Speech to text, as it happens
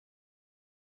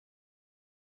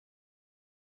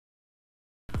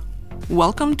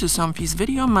Welcome to SOMFY's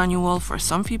video manual for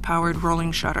SOMFY-powered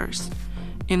rolling shutters.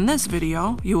 In this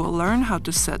video, you will learn how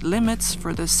to set limits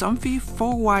for the SOMFY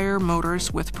 4-wire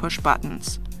motors with push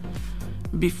buttons.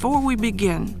 Before we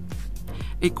begin,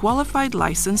 a qualified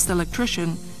licensed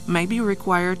electrician may be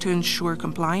required to ensure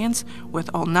compliance with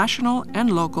all national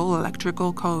and local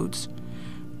electrical codes.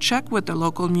 Check with the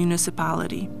local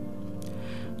municipality.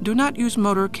 Do not use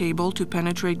motor cable to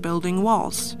penetrate building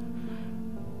walls.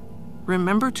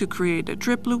 Remember to create a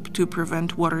drip loop to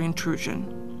prevent water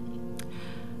intrusion.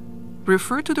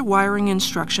 Refer to the wiring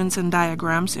instructions and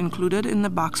diagrams included in the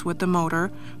box with the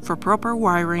motor for proper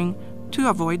wiring to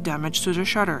avoid damage to the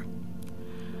shutter.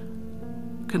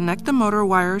 Connect the motor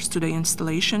wires to the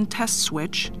installation test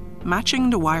switch,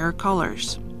 matching the wire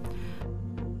colors.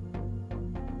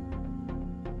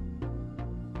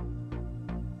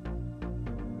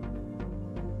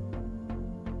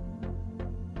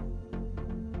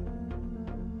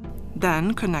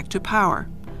 Then connect to power.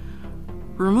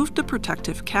 Remove the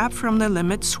protective cap from the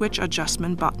limit switch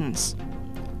adjustment buttons.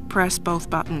 Press both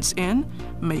buttons in,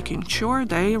 making sure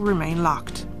they remain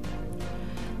locked.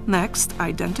 Next,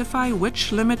 identify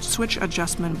which limit switch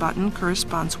adjustment button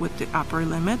corresponds with the upper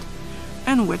limit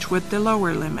and which with the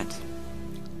lower limit.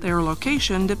 Their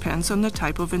location depends on the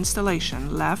type of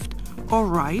installation, left or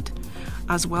right,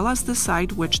 as well as the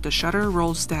side which the shutter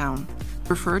rolls down.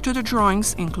 Refer to the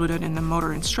drawings included in the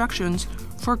motor instructions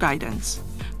for guidance.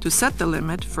 To set the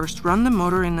limit, first run the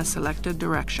motor in a selected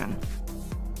direction.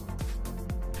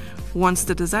 Once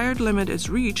the desired limit is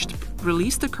reached,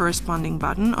 release the corresponding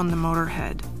button on the motor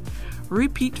head.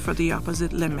 Repeat for the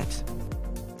opposite limit.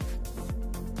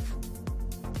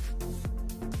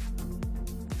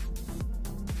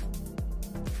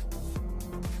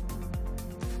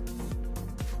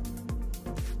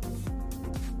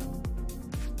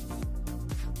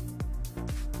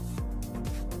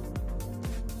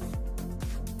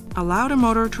 Allow the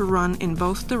motor to run in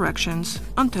both directions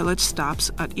until it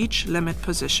stops at each limit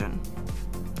position.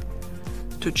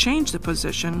 To change the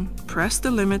position, press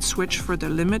the limit switch for the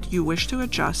limit you wish to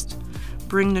adjust,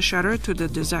 bring the shutter to the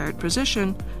desired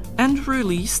position, and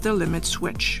release the limit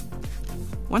switch.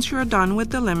 Once you are done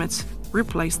with the limits,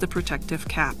 replace the protective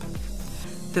cap.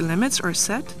 The limits are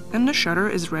set and the shutter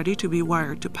is ready to be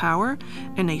wired to power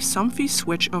and a SOMFY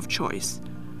switch of choice.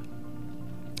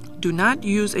 Do not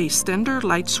use a standard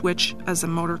light switch as a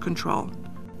motor control.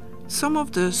 Some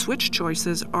of the switch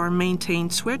choices are maintain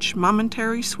switch,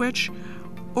 momentary switch,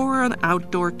 or an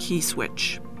outdoor key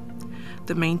switch.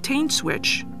 The maintain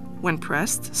switch, when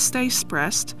pressed, stays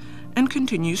pressed and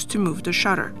continues to move the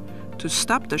shutter. To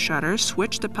stop the shutter,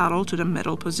 switch the paddle to the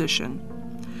middle position.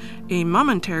 A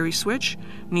momentary switch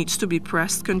needs to be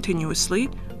pressed continuously,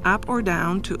 up or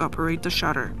down, to operate the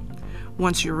shutter.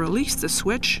 Once you release the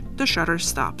switch, the shutter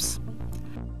stops.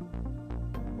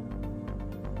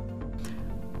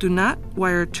 Do not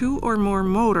wire 2 or more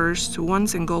motors to one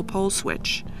single pole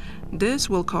switch. This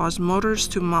will cause motors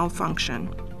to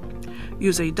malfunction.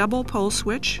 Use a double pole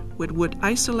switch, which would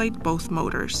isolate both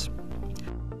motors.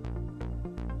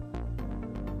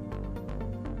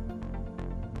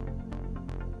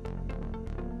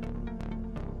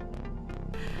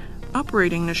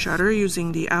 Operating the shutter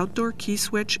using the outdoor key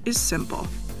switch is simple.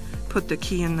 Put the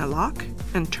key in the lock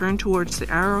and turn towards the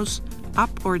arrows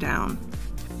up or down.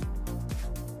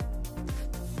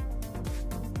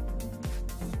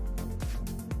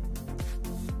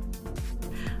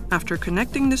 After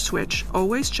connecting the switch,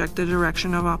 always check the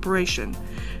direction of operation.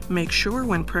 Make sure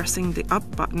when pressing the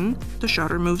up button, the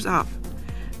shutter moves up.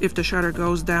 If the shutter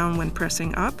goes down when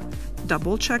pressing up,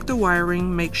 double check the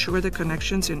wiring, make sure the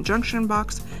connections in junction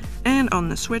box and on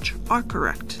the switch are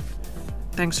correct.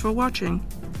 Thanks for watching.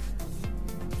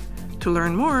 To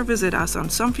learn more, visit us on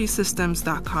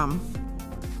SOMFYsystems.com.